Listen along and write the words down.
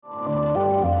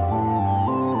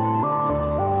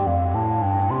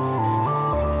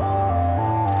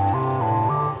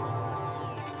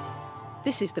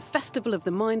This is the Festival of the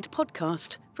Mind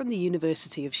podcast from the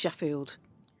University of Sheffield.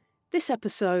 This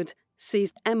episode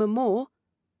sees Emma Moore,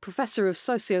 Professor of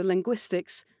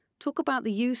Sociolinguistics, talk about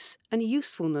the use and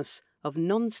usefulness of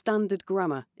non-standard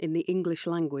grammar in the English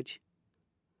language.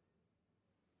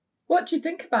 What do you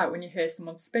think about when you hear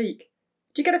someone speak?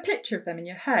 Do you get a picture of them in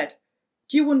your head?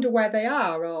 Do you wonder where they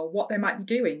are or what they might be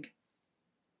doing?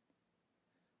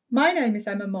 My name is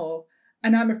Emma Moore,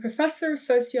 and I'm a Professor of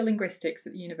Sociolinguistics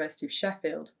at the University of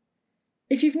Sheffield.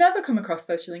 If you've never come across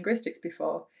sociolinguistics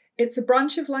before, it's a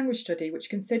branch of language study which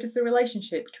considers the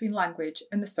relationship between language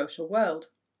and the social world.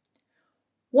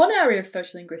 One area of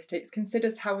sociolinguistics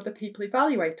considers how other people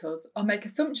evaluate us or make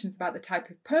assumptions about the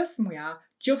type of person we are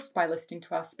just by listening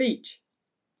to our speech.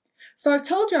 So I've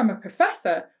told you I'm a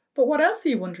professor, but what else are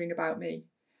you wondering about me?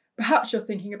 Perhaps you're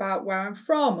thinking about where I'm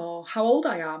from or how old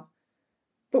I am.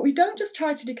 But we don't just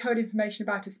try to decode information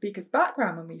about a speaker's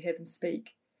background when we hear them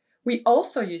speak. We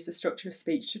also use the structure of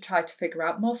speech to try to figure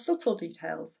out more subtle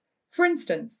details. For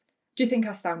instance, do you think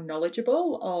I sound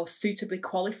knowledgeable or suitably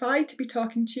qualified to be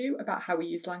talking to you about how we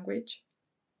use language?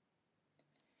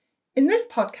 In this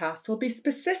podcast, we'll be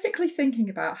specifically thinking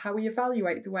about how we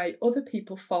evaluate the way other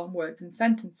people form words and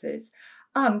sentences,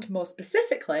 and more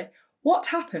specifically, what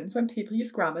happens when people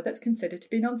use grammar that's considered to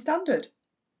be non-standard.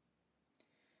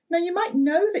 Now, you might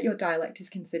know that your dialect is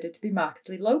considered to be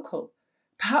markedly local.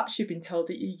 Perhaps you've been told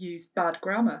that you use bad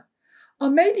grammar. Or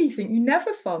maybe you think you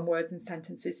never form words and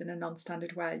sentences in a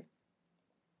non-standard way.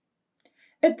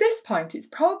 At this point, it's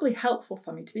probably helpful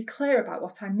for me to be clear about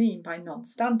what I mean by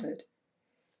non-standard.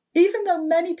 Even though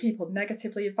many people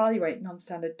negatively evaluate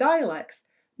non-standard dialects,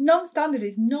 non-standard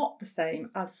is not the same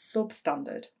as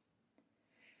substandard.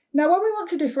 Now, when we want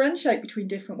to differentiate between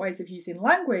different ways of using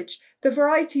language, the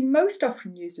variety most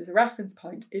often used as a reference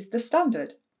point is the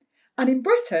standard. And in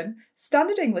Britain,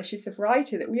 Standard English is the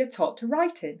variety that we are taught to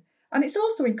write in, and it's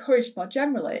also encouraged more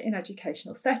generally in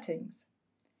educational settings.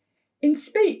 In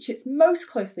speech, it's most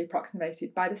closely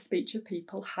approximated by the speech of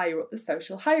people higher up the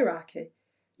social hierarchy.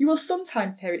 You will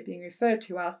sometimes hear it being referred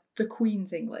to as the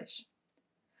Queen's English.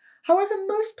 However,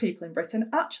 most people in Britain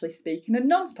actually speak in a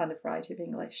non-standard variety of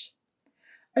English.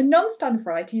 A non-standard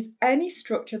variety is any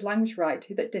structured language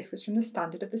variety that differs from the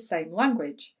standard of the same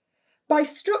language. By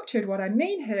structured, what I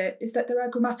mean here is that there are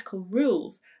grammatical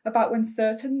rules about when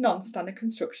certain non-standard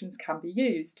constructions can be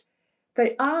used.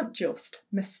 They aren't just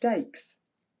mistakes.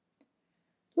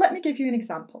 Let me give you an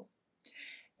example.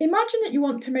 Imagine that you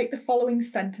want to make the following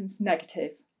sentence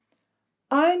negative.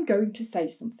 I'm going to say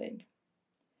something.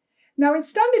 Now, in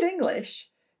Standard English,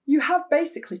 you have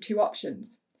basically two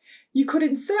options. You could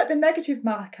insert the negative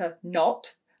marker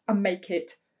not and make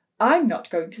it I'm not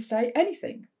going to say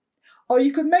anything. Or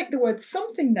you could make the word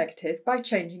something negative by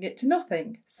changing it to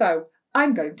nothing. So,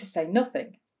 I'm going to say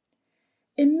nothing.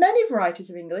 In many varieties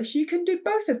of English, you can do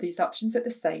both of these options at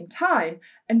the same time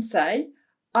and say,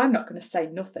 I'm not going to say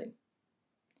nothing.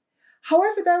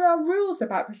 However, there are rules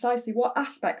about precisely what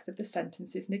aspects of the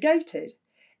sentence is negated.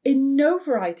 In no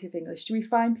variety of English do we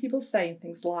find people saying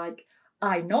things like,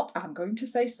 I not am going to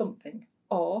say something,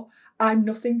 or I'm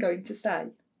nothing going to say.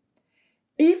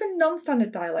 Even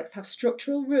non-standard dialects have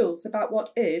structural rules about what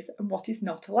is and what is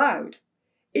not allowed.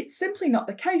 It's simply not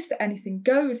the case that anything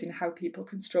goes in how people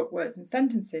construct words and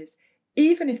sentences,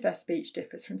 even if their speech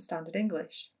differs from Standard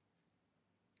English.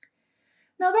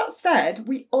 Now, that said,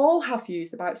 we all have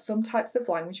views about some types of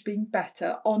language being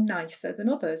better or nicer than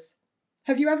others.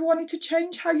 Have you ever wanted to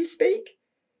change how you speak?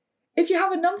 If you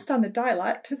have a non-standard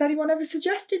dialect, has anyone ever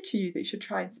suggested to you that you should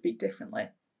try and speak differently?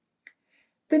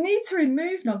 The need to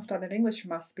remove non-standard English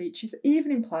from our speech is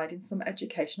even implied in some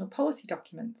educational policy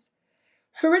documents.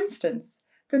 For instance,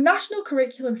 the National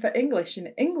Curriculum for English in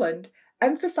England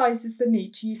emphasises the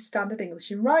need to use Standard English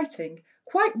in writing,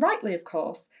 quite rightly of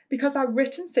course, because our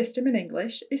written system in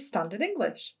English is Standard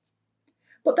English.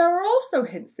 But there are also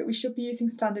hints that we should be using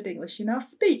Standard English in our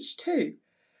speech too.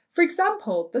 For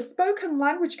example, the spoken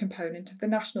language component of the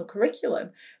national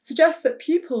curriculum suggests that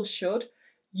pupils should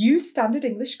use Standard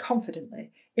English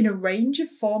confidently in a range of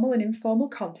formal and informal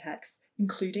contexts,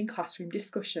 including classroom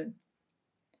discussion.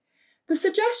 The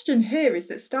suggestion here is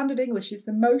that Standard English is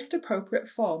the most appropriate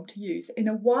form to use in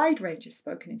a wide range of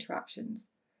spoken interactions.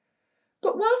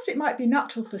 But whilst it might be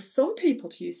natural for some people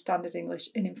to use Standard English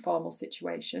in informal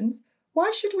situations,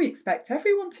 why should we expect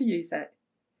everyone to use it?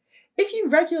 If you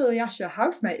regularly ask your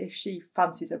housemate if she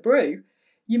fancies a brew,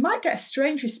 you might get a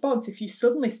strange response if you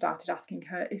suddenly started asking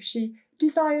her if she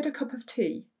desired a cup of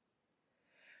tea.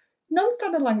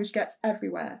 Non-standard language gets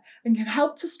everywhere and can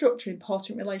help to structure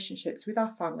important relationships with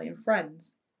our family and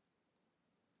friends.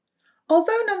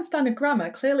 Although non-standard grammar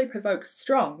clearly provokes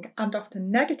strong and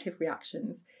often negative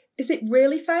reactions, is it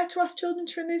really fair to ask children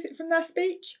to remove it from their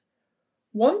speech?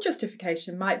 One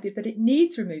justification might be that it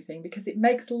needs removing because it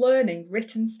makes learning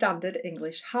written standard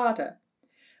English harder.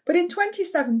 But in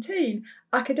 2017,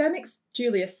 academics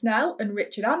Julia Snell and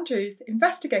Richard Andrews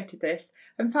investigated this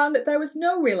and found that there was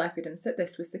no real evidence that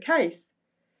this was the case.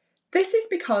 This is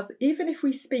because even if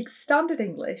we speak standard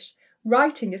English,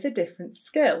 writing is a different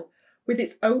skill, with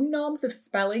its own norms of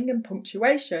spelling and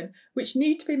punctuation, which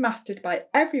need to be mastered by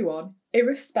everyone,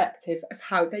 irrespective of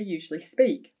how they usually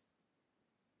speak.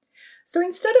 So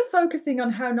instead of focusing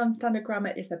on how non-standard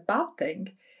grammar is a bad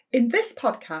thing, in this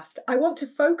podcast, I want to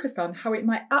focus on how it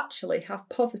might actually have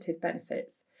positive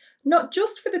benefits, not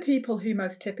just for the people who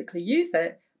most typically use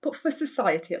it, but for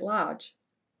society at large.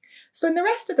 So in the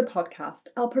rest of the podcast,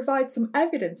 I'll provide some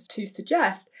evidence to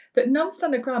suggest that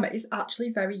non-standard grammar is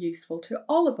actually very useful to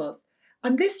all of us,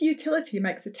 and this utility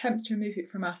makes attempts to remove it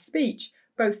from our speech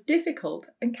both difficult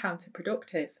and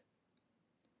counterproductive.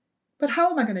 But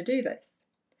how am I going to do this?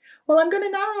 Well, I'm going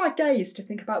to narrow our gaze to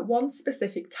think about one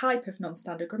specific type of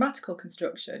non-standard grammatical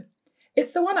construction.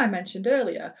 It's the one I mentioned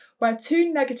earlier, where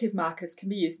two negative markers can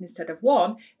be used instead of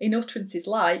one in utterances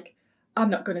like, "I'm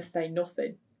not going to say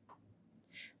nothing."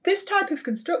 This type of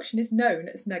construction is known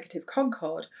as negative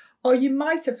concord, or you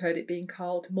might have heard it being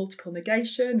called multiple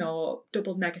negation or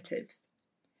double negatives.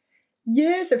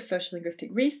 Years of sociolinguistic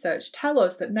research tell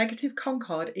us that negative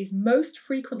concord is most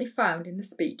frequently found in the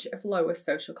speech of lower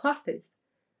social classes.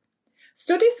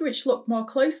 Studies which look more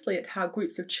closely at how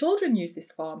groups of children use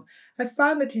this form have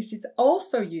found that it is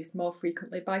also used more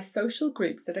frequently by social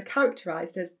groups that are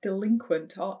characterised as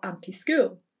delinquent or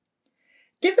anti-school.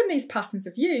 Given these patterns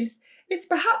of use, it's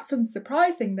perhaps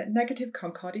unsurprising that negative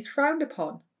concord is frowned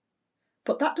upon.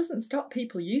 But that doesn't stop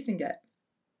people using it.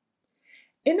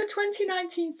 In the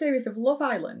 2019 series of Love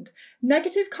Island,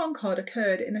 negative concord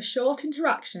occurred in a short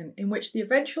interaction in which the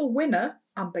eventual winner,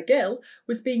 Amber Gill,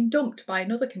 was being dumped by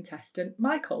another contestant,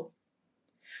 Michael.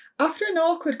 After an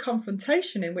awkward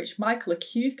confrontation in which Michael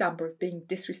accused Amber of being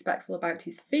disrespectful about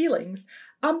his feelings,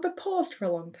 Amber paused for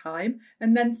a long time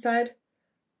and then said,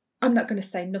 "I'm not going to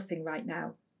say nothing right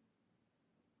now."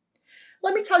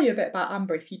 Let me tell you a bit about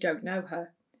Amber if you don't know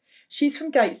her. She's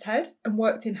from Gateshead and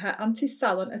worked in her auntie's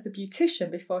salon as a beautician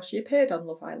before she appeared on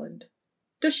Love Island.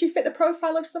 Does she fit the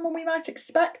profile of someone we might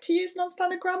expect to use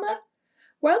non-standard grammar?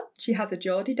 Well, she has a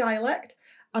Geordie dialect,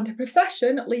 and her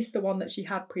profession, at least the one that she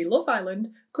had pre-Love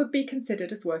Island, could be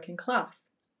considered as working class.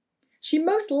 She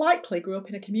most likely grew up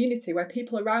in a community where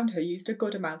people around her used a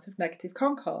good amount of negative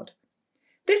concord.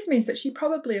 This means that she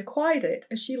probably acquired it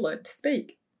as she learnt to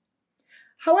speak.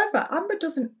 However, Amber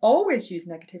doesn't always use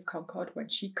negative concord when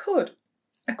she could.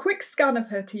 A quick scan of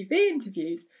her TV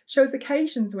interviews shows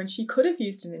occasions when she could have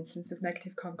used an instance of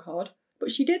negative concord,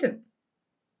 but she didn't.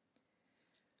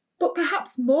 But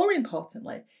perhaps more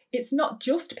importantly, it's not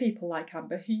just people like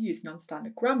Amber who use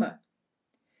non-standard grammar.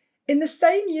 In the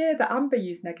same year that Amber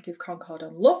used negative concord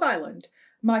on Love Island,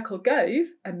 Michael Gove,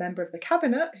 a member of the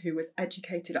cabinet who was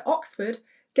educated at Oxford,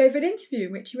 gave an interview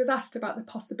in which he was asked about the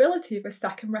possibility of a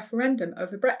second referendum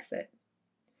over Brexit.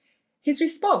 His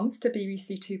response to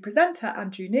BBC Two presenter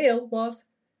Andrew Neil was,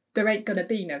 "There ain't going to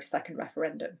be no second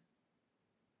referendum."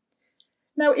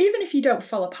 Now, even if you don't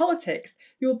follow politics,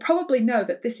 you will probably know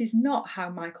that this is not how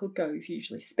Michael Gove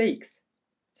usually speaks.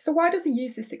 So why does he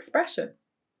use this expression?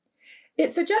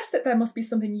 It suggests that there must be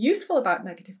something useful about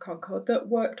negative concord that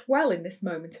worked well in this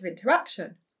moment of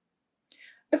interaction.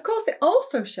 Of course, it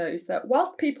also shows that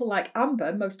whilst people like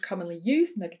Amber most commonly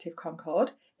use negative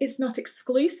concord, it's not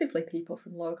exclusively people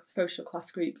from low social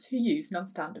class groups who use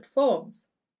non-standard forms.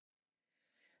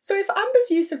 So if Amber's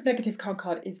use of negative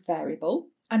concord is variable,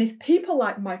 and if people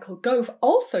like Michael Gove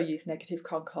also use negative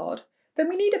concord, then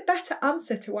we need a better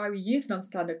answer to why we use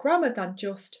non-standard grammar than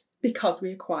just because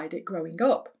we acquired it growing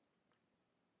up.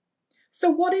 So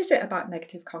what is it about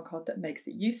negative concord that makes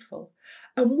it useful?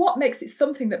 And what makes it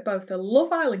something that both a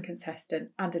Love Island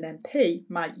contestant and an MP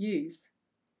might use?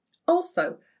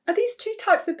 Also, are these two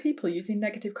types of people using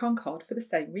negative concord for the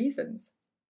same reasons?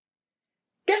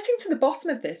 Getting to the bottom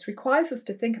of this requires us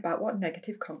to think about what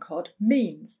negative concord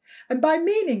means. And by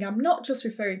meaning, I'm not just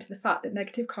referring to the fact that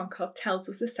negative concord tells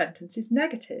us a sentence is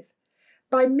negative.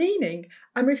 By meaning,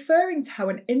 I'm referring to how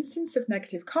an instance of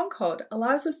negative concord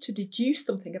allows us to deduce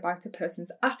something about a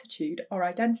person's attitude or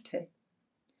identity.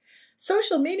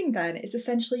 Social meaning, then, is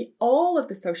essentially all of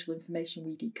the social information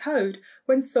we decode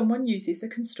when someone uses a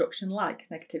construction like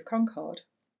negative concord.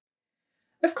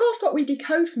 Of course, what we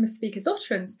decode from a speaker's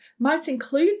utterance might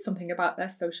include something about their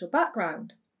social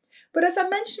background. But as I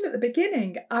mentioned at the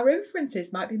beginning, our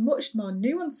inferences might be much more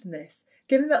nuanced than this,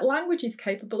 given that language is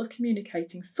capable of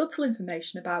communicating subtle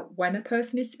information about when a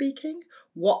person is speaking,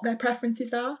 what their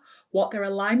preferences are, what their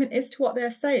alignment is to what they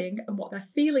are saying, and what their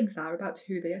feelings are about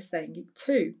who they are saying it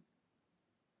to.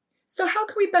 So how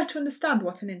can we better understand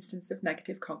what an instance of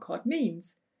negative concord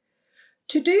means?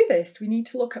 To do this, we need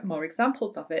to look at more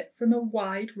examples of it from a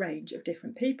wide range of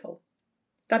different people.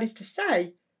 That is to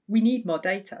say, we need more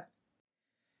data.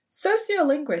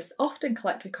 Sociolinguists often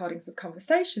collect recordings of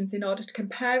conversations in order to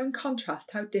compare and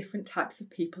contrast how different types of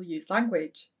people use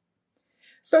language.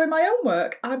 So in my own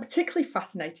work, I'm particularly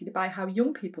fascinated by how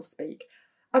young people speak,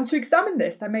 and to examine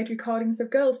this, I made recordings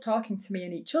of girls talking to me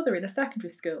and each other in a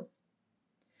secondary school.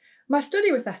 My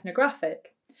study was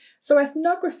ethnographic, so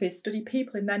ethnographies study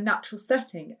people in their natural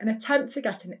setting and attempt to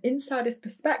get an insider's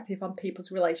perspective on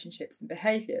people's relationships and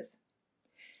behaviours.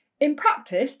 In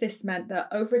practice, this meant that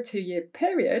over a 2-year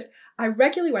period, I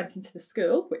regularly went into the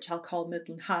school, which I'll call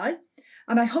Midland High,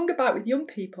 and I hung about with young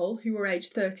people who were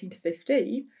aged 13 to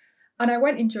 15, and I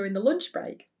went in during the lunch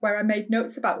break, where I made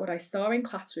notes about what I saw in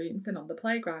classrooms and on the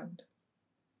playground.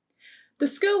 The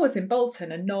school was in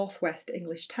Bolton, a northwest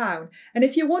English town, and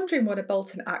if you're wondering what a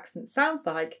Bolton accent sounds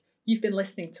like, you've been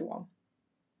listening to one.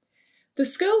 The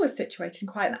school was situated in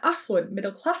quite an affluent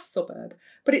middle-class suburb,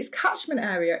 but its catchment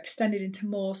area extended into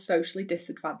more socially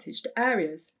disadvantaged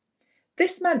areas.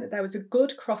 This meant that there was a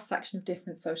good cross-section of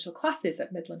different social classes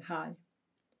at Midland High.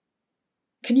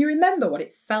 Can you remember what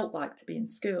it felt like to be in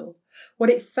school? What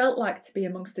it felt like to be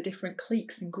amongst the different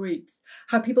cliques and groups?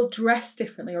 How people dressed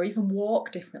differently or even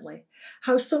walked differently?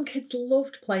 How some kids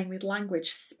loved playing with language,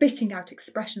 spitting out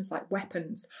expressions like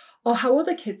weapons? Or how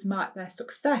other kids marked their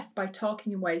success by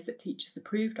talking in ways that teachers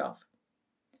approved of?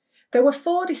 There were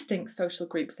 4 distinct social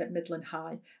groups at Midland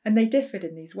High, and they differed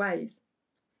in these ways.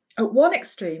 At one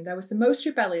extreme, there was the most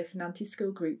rebellious and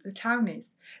anti-school group, the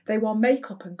Townies. They wore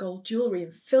makeup and gold jewellery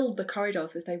and filled the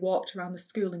corridors as they walked around the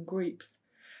school in groups.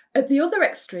 At the other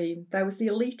extreme, there was the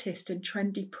elitist and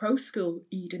trendy pro-school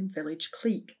Eden Village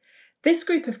clique. This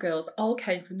group of girls all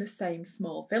came from the same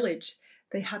small village.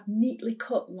 They had neatly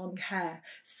cut long hair,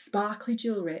 sparkly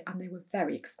jewellery, and they were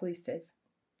very exclusive.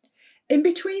 In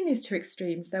between these 2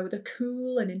 extremes, there were the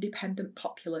cool and independent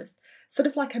populars, sort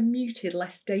of like a muted,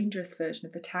 less dangerous version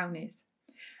of the Townies.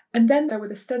 And then there were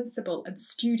the sensible and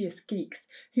studious geeks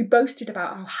who boasted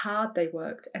about how hard they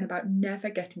worked and about never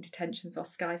getting detentions or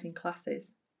skiving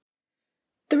classes.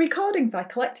 The recordings I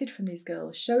collected from these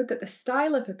girls showed that the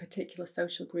style of a particular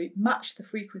social group matched the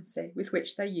frequency with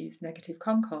which they used negative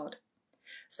concord.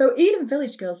 So Eden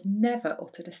Village girls never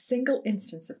uttered a single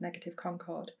instance of negative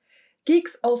concord.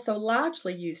 Geeks also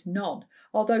largely used none,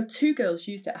 although 2 girls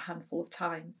used it a handful of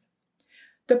times.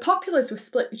 The populars were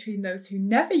split between those who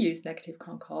never used negative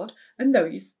concord and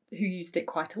those who used it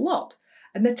quite a lot,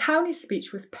 and the Townies'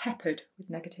 speech was peppered with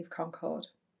negative concord.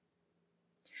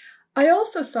 I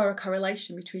also saw a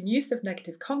correlation between use of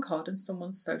negative concord and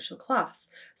someone's social class,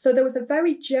 so there was a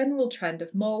very general trend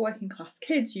of more working class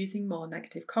kids using more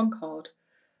negative concord.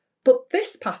 But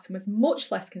this pattern was much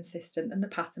less consistent than the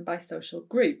pattern by social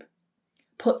group.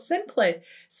 Put simply,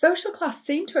 social class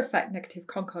seemed to affect negative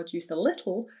concord use a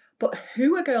little, but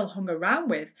who a girl hung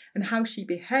around with and how she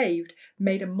behaved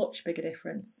made a much bigger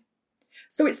difference.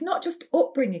 So it's not just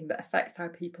upbringing that affects how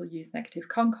people use negative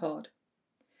concord.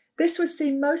 This was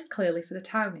seen most clearly for the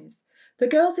Townies. The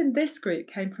girls in this group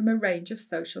came from a range of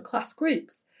social class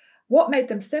groups. What made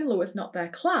them similar was not their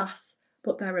class,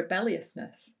 but their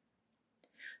rebelliousness.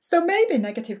 So maybe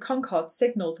negative concord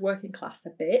signals working class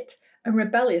a bit and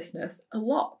rebelliousness a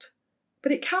lot.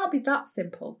 But it can't be that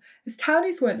simple, as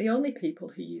Townies weren't the only people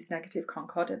who used negative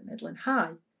concord at Midland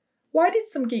High. Why did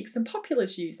some geeks and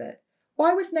populars use it?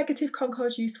 Why was negative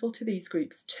concord useful to these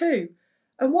groups too?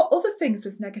 And what other things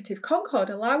was negative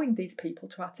concord allowing these people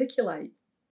to articulate?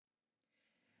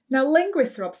 Now,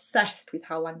 linguists are obsessed with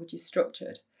how language is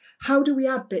structured. How do we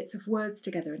add bits of words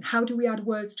together, and how do we add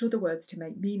words to other words to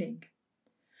make meaning?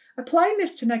 Applying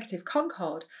this to negative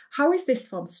concord, how is this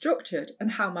form structured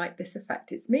and how might this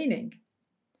affect its meaning?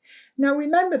 Now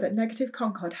remember that negative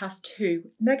concord has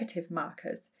 2 negative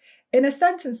markers. In a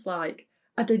sentence like,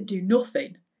 I didn't do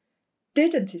nothing,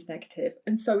 didn't is negative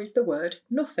and so is the word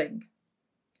nothing.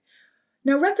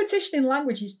 Now repetition in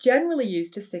language is generally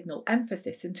used to signal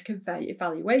emphasis and to convey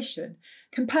evaluation.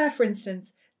 Compare, for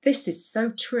instance, this is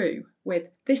so true with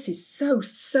this is so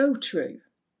true.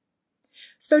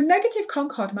 So negative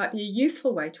concord might be a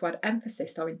useful way to add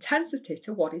emphasis or intensity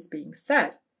to what is being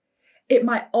said. It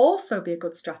might also be a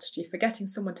good strategy for getting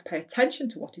someone to pay attention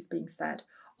to what is being said,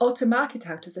 or to mark it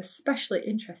out as especially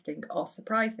interesting or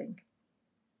surprising.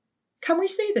 Can we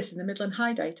see this in the Midland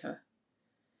High data?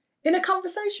 In a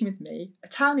conversation with me, a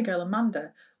townie girl,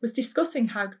 Amanda, was discussing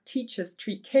how teachers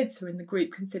treat kids who are in the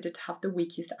group considered to have the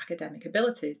weakest academic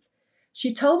abilities.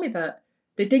 She told me that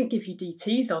they didn't give you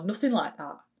DTs or nothing like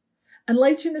that. And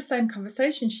later in the same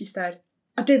conversation, she said,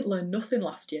 I didn't learn nothing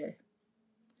last year.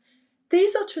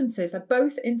 These utterances are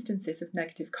both instances of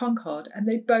negative concord, and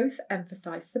they both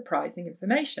emphasise surprising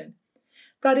information.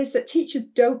 That is, that teachers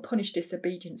don't punish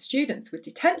disobedient students with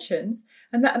detentions,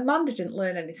 and that Amanda didn't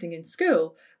learn anything in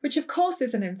school, which of course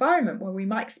is an environment where we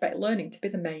might expect learning to be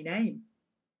the main aim.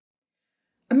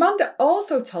 Amanda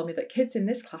also told me that kids in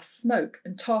this class smoke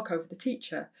and talk over the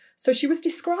teacher, so she was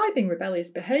describing rebellious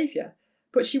behaviour,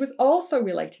 but she was also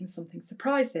relating something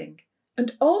surprising,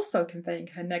 and also conveying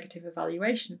her negative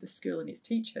evaluation of the school and its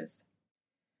teachers.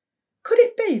 Could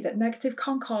it be that negative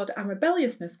concord and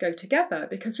rebelliousness go together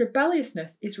because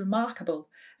rebelliousness is remarkable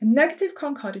and negative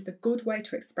concord is a good way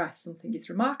to express something is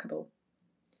remarkable?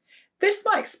 This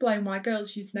might explain why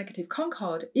girls use negative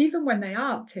concord even when they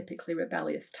aren't typically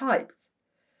rebellious types.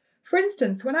 For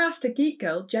instance, when I asked a geek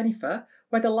girl, Jennifer,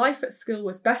 whether life at school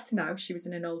was better now she was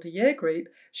in an older year group,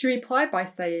 she replied by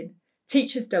saying,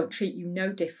 "Teachers don't treat you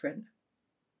no different."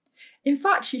 In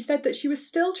fact, she said that she was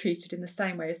still treated in the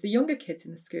same way as the younger kids in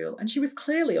the school, and she was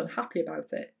clearly unhappy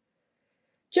about it.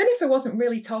 Jennifer wasn't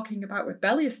really talking about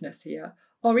rebelliousness here,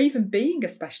 or even being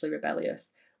especially rebellious,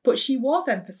 but she was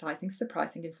emphasising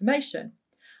surprising information.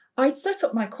 I'd set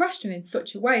up my question in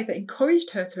such a way that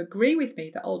encouraged her to agree with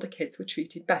me that older kids were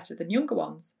treated better than younger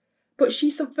ones. But she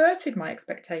subverted my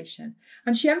expectation,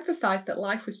 and she emphasised that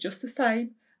life was just the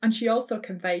same, and she also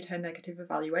conveyed her negative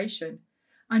evaluation.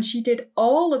 And she did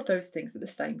all of those things at the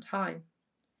same time.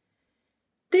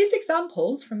 These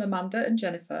examples from Amanda and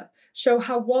Jennifer show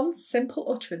how one simple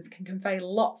utterance can convey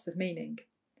lots of meaning.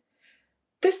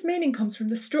 This meaning comes from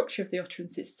the structure of the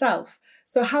utterance itself,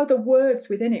 so how the words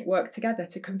within it work together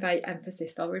to convey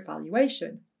emphasis or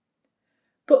evaluation.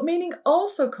 But meaning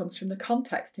also comes from the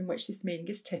context in which this meaning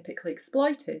is typically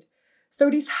exploited. So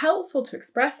it is helpful to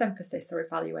express emphasis or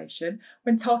evaluation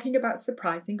when talking about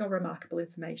surprising or remarkable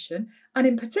information, and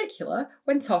in particular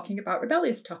when talking about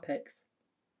rebellious topics.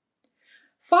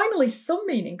 Finally, some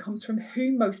meaning comes from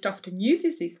who most often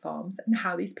uses these forms and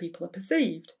how these people are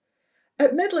perceived.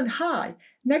 At Midland High,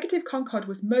 negative concord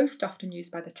was most often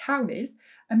used by the townies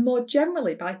and more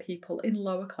generally by people in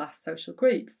lower class social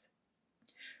groups.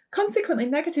 Consequently,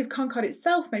 negative concord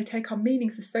itself may take on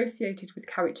meanings associated with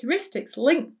characteristics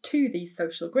linked to these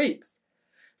social groups.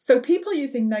 So people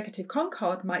using negative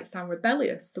concord might sound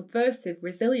rebellious, subversive,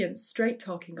 resilient,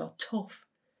 straight-talking or tough.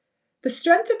 The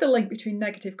strength of the link between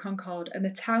negative concord and the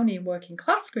townie and working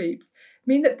class groups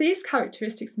mean that these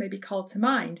characteristics may be called to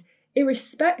mind,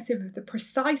 irrespective of the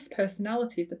precise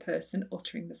personality of the person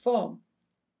uttering the form.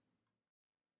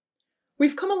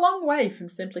 We've come a long way from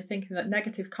simply thinking that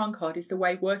negative concord is the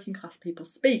way working class people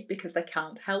speak because they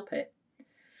can't help it.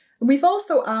 And we've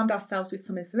also armed ourselves with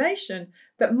some information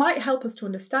that might help us to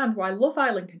understand why Love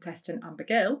Island contestant Amber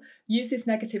Gill uses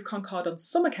negative concord on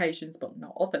some occasions but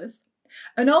not others,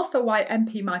 and also why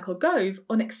MP Michael Gove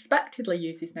unexpectedly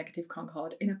uses negative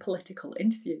concord in a political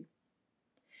interview.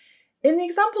 In the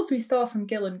examples we saw from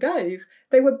Gill and Gove,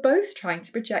 they were both trying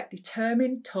to project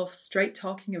determined, tough,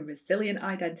 straight-talking and resilient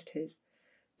identities.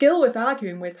 Gill was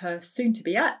arguing with her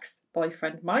soon-to-be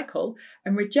ex-boyfriend Michael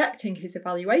and rejecting his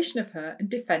evaluation of her and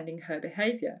defending her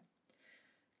behaviour.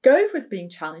 Gove was being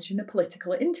challenged in a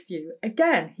political interview.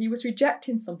 Again, he was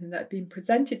rejecting something that had been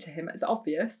presented to him as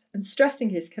obvious and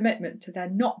stressing his commitment to there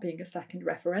not being a second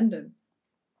referendum.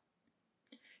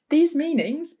 These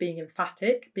meanings, being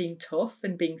emphatic, being tough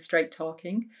and being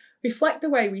straight-talking, reflect the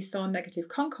way we saw negative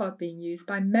concord being used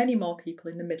by many more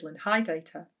people in the Midland High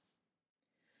data.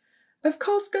 Of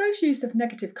course, Gove's use of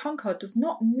negative concord does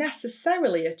not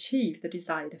necessarily achieve the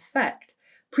desired effect,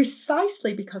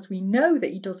 precisely because we know that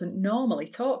he doesn't normally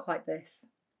talk like this.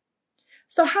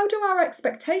 So how do our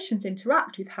expectations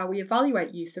interact with how we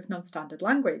evaluate use of non-standard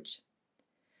language?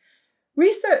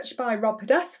 Research by Rob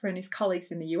Podesta and his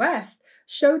colleagues in the US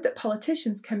showed that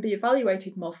politicians can be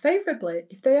evaluated more favourably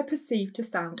if they are perceived to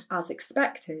sound as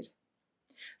expected.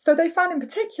 So they found in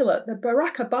particular that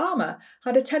Barack Obama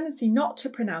had a tendency not to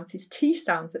pronounce his T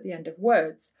sounds at the end of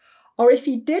words, or if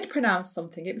he did pronounce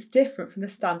something, it was different from the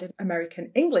standard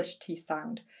American English T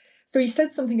sound. So he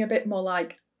said something a bit more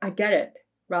like, "I get it,"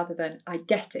 rather than "I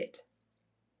get it."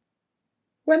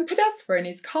 When Podesta and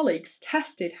his colleagues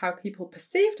tested how people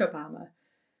perceived Obama,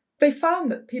 they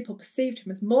found that people perceived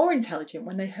him as more intelligent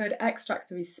when they heard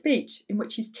extracts of his speech in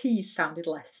which his T's sounded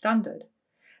less standard.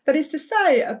 That is to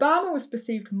say, Obama was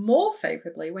perceived more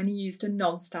favourably when he used a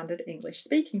non-standard English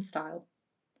speaking style.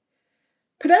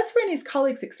 Podesra and his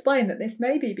colleagues explain that this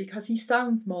may be because he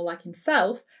sounds more like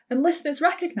himself, and listeners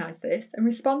recognise this and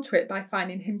respond to it by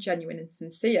finding him genuine and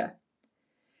sincere.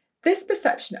 This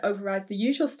perception overrides the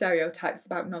usual stereotypes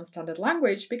about non-standard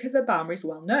language because Obama is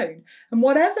well known, and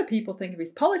whatever people think of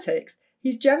his politics,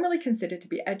 he's generally considered to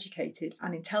be educated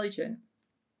and intelligent.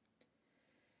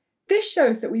 This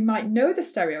shows that we might know the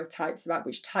stereotypes about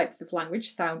which types of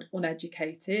language sound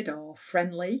uneducated or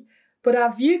friendly, but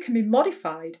our view can be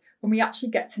modified when we actually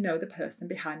get to know the person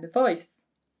behind the voice.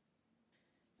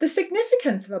 The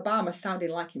significance of Obama sounding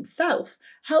like himself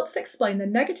helps explain the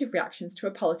negative reactions to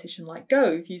a politician like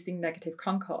Gove using negative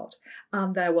concord,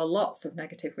 and there were lots of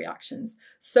negative reactions.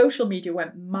 Social media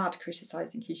went mad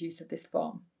criticising his use of this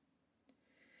form.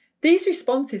 These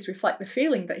responses reflect the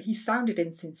feeling that he sounded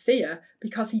insincere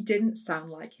because he didn't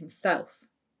sound like himself.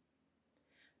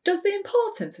 Does the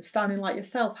importance of sounding like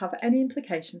yourself have any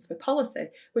implications for policy,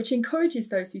 which encourages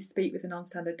those who speak with a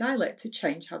non-standard dialect to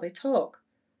change how they talk?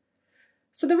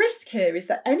 So the risk here is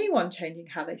that anyone changing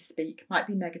how they speak might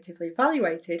be negatively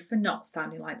evaluated for not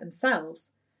sounding like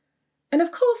themselves. And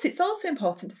of course, it's also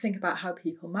important to think about how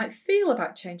people might feel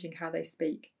about changing how they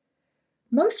speak.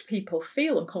 Most people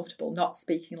feel uncomfortable not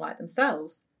speaking like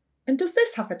themselves. And does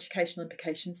this have educational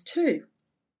implications too?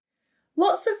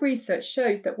 Lots of research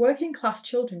shows that working class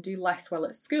children do less well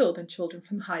at school than children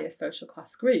from higher social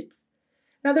class groups.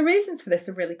 Now, the reasons for this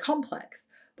are really complex,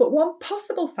 but one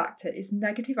possible factor is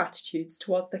negative attitudes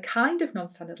towards the kind of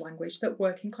non-standard language that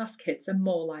working class kids are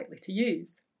more likely to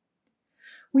use.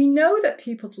 We know that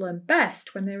pupils learn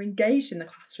best when they're engaged in the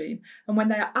classroom and when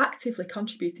they are actively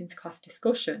contributing to class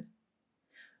discussion.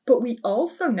 But we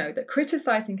also know that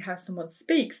criticising how someone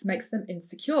speaks makes them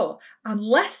insecure and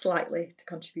less likely to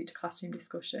contribute to classroom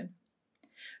discussion.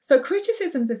 So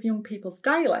criticisms of young people's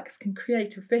dialects can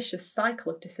create a vicious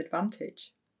cycle of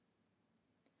disadvantage.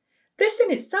 This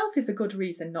in itself is a good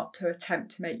reason not to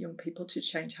attempt to make young people to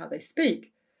change how they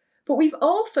speak. But we've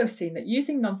also seen that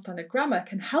using non-standard grammar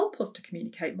can help us to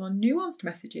communicate more nuanced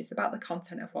messages about the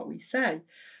content of what we say.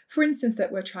 For instance,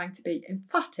 that we're trying to be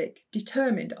emphatic,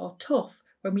 determined, or tough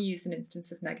when we use an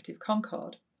instance of negative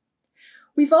concord.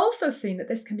 We've also seen that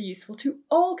this can be useful to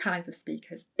all kinds of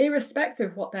speakers,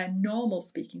 irrespective of what their normal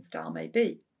speaking style may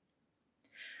be.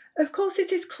 Of course,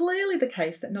 it is clearly the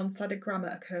case that non-standard grammar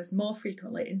occurs more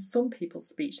frequently in some people's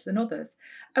speech than others,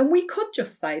 and we could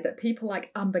just say that people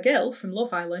like Amber Gill from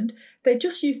Love Island, they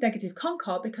just use negative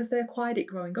concord because they acquired it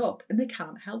growing up and they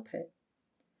can't help it.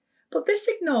 But this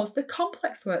ignores the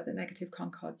complex work that negative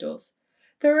concord does.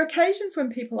 There are occasions when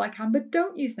people like Amber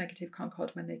don't use negative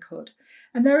concord when they could,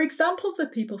 and there are examples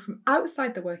of people from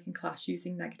outside the working class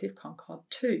using negative concord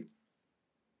too.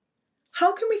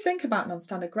 How can we think about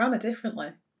non-standard grammar differently?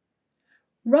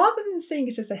 Rather than seeing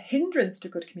it as a hindrance to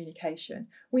good communication,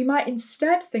 we might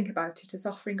instead think about it as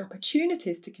offering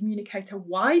opportunities to communicate a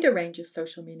wider range of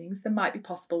social meanings than might be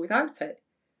possible without it.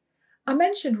 I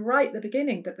mentioned right at the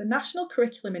beginning that the national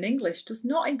curriculum in English does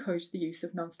not encourage the use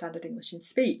of non-standard English in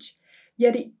speech,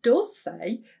 yet it does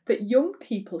say that young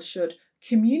people should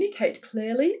communicate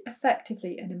clearly,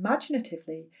 effectively and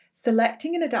imaginatively,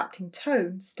 selecting and adapting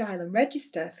tone, style and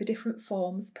register for different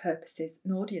forms, purposes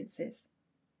and audiences.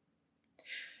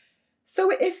 So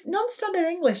if non-standard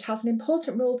English has an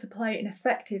important role to play in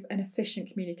effective and efficient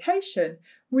communication,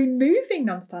 removing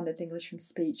non-standard English from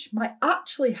speech might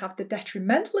actually have the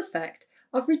detrimental effect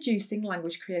of reducing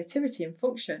language creativity and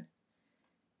function.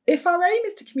 If our aim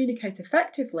is to communicate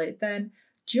effectively, then,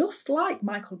 just like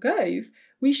Michael Gove,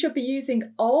 we should be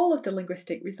using all of the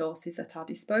linguistic resources at our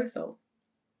disposal.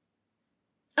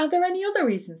 Are there any other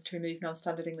reasons to remove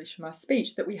non-standard English from our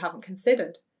speech that we haven't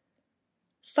considered?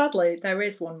 Sadly, there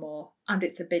is one more, and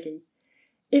it's a biggie.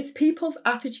 It's people's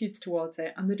attitudes towards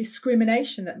it and the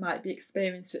discrimination that might be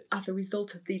experienced as a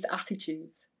result of these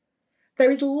attitudes.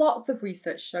 There is lots of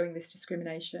research showing this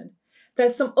discrimination.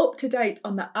 There's some up-to-date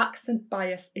on the Accent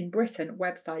Bias in Britain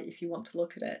website if you want to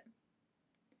look at it.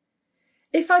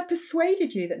 If I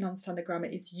persuaded you that non-standard grammar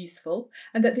is useful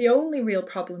and that the only real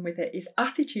problem with it is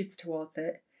attitudes towards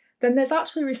it, then there's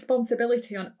actually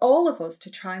responsibility on all of us to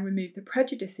try and remove the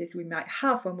prejudices we might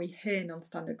have when we hear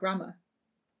non-standard grammar.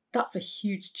 That's a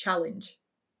huge challenge.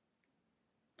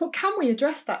 But can we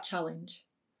address that challenge?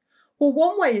 Well,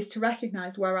 one way is to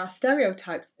recognise where our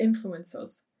stereotypes influence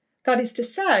us. That is to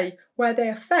say, where they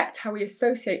affect how we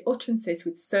associate utterances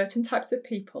with certain types of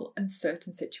people and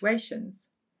certain situations.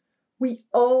 We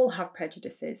all have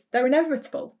prejudices. They're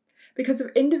inevitable because of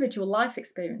individual life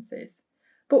experiences.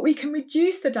 But we can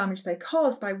reduce the damage they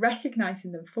cause by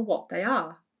recognising them for what they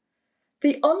are,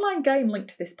 The online game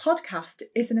linked to this podcast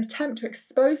is an attempt to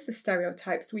expose the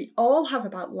stereotypes we all have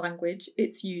about language,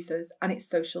 its users, and its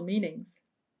social meanings.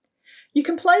 You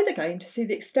can play the game to see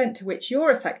the extent to which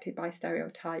you're affected by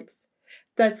stereotypes.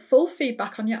 There's full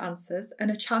feedback on your answers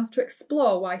and a chance to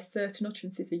explore why certain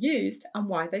utterances are used and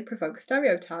why they provoke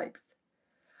stereotypes.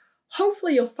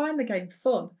 Hopefully you'll find the game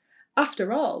fun.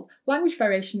 After all, language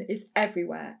variation is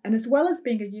everywhere, and as well as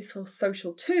being a useful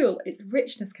social tool, its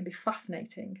richness can be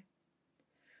fascinating.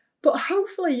 But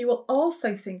hopefully you will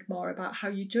also think more about how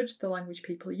you judge the language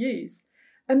people use.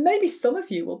 And maybe some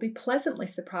of you will be pleasantly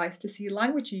surprised to see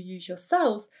language you use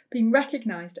yourselves being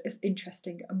recognised as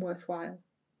interesting and worthwhile.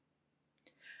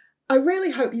 I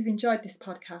really hope you've enjoyed this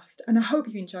podcast, and I hope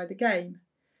you enjoy the game.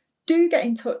 Do get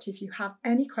in touch if you have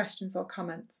any questions or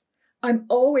comments. I'm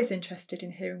always interested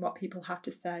in hearing what people have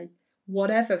to say,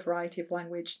 whatever variety of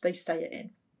language they say it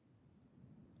in.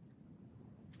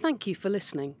 Thank you for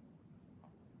listening.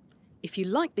 If you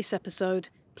like this episode,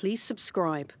 please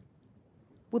subscribe.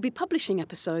 We'll be publishing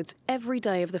episodes every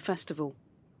day of the festival.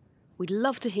 We'd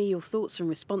love to hear your thoughts and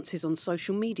responses on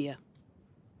social media.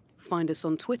 Find us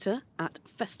on Twitter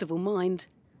 @FestivalMind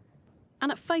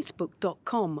and at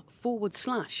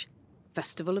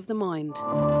facebook.com/Festival of the Mind.